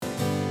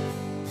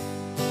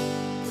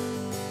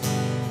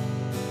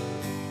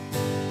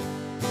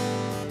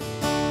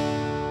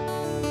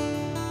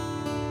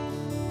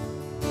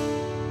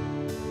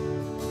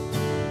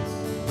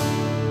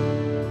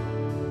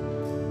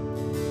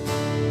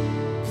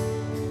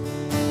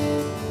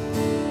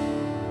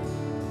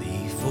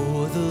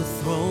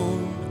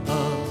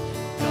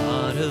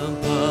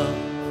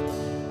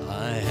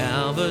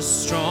the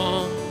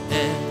strong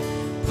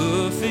and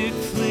perfect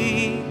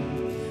plea,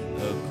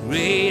 a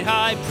great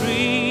high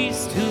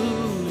priest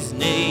whose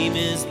name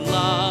is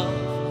love,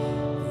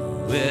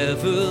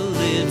 whoever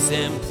lives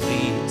and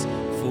pleads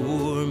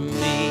for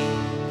me.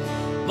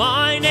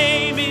 My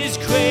name is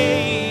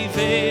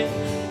graven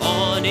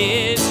on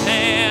his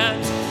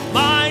hands,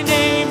 my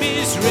name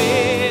is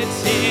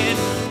written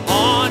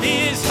on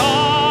his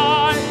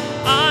heart.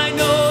 I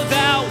know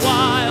that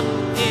while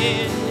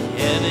in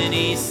heaven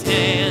he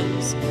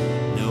stands,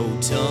 no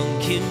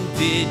tongue can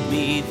bid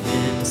me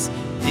thence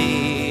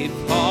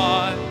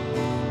depart.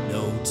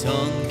 No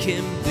tongue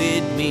can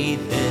bid me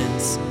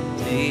thence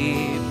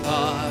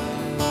depart.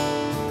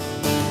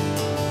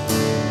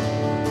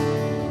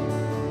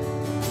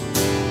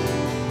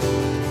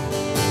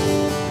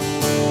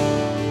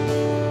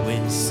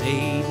 When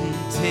Satan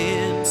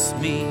tempts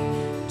me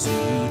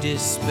to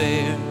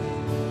despair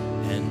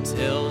and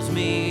tells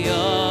me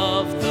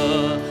of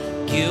the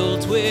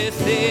guilt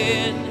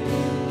within,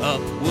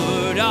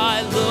 upward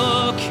I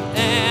look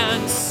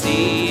and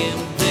see him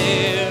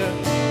there,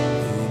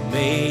 who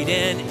made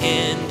an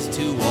end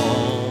to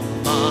all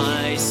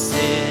my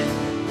sin.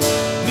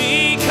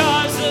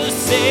 Because the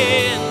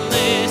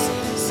sinless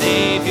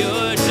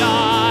Savior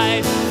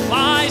died,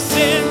 my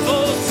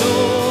sinful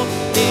soul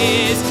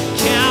is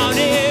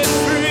counted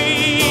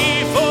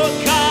free. For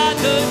God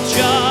the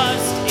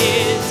just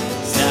is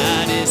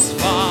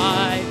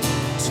satisfied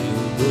to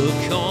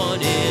look on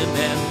him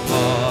and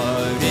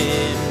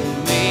pardon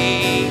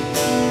me,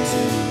 to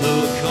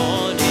look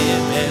on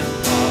him and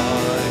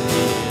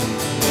pardon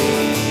me.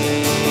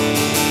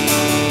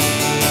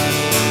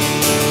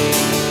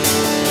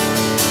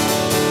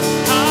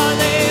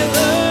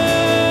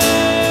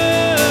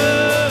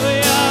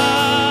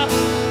 Hallelujah,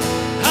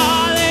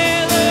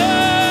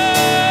 hallelujah,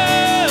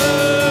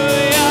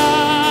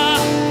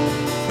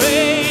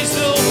 praise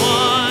the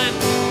one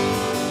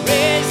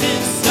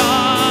risen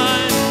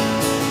Son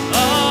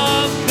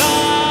of God.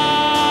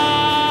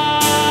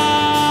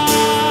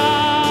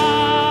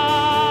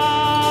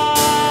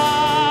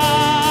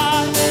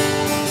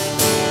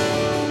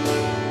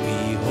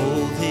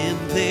 Behold him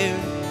there,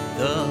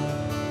 the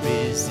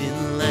risen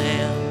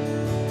Lamb,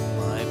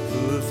 my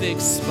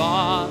perfect,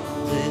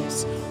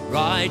 spotless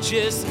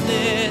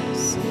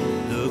righteousness,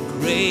 the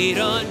great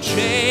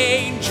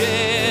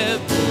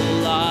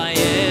unchangeable I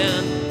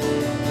am,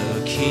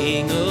 the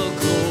King of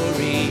glory.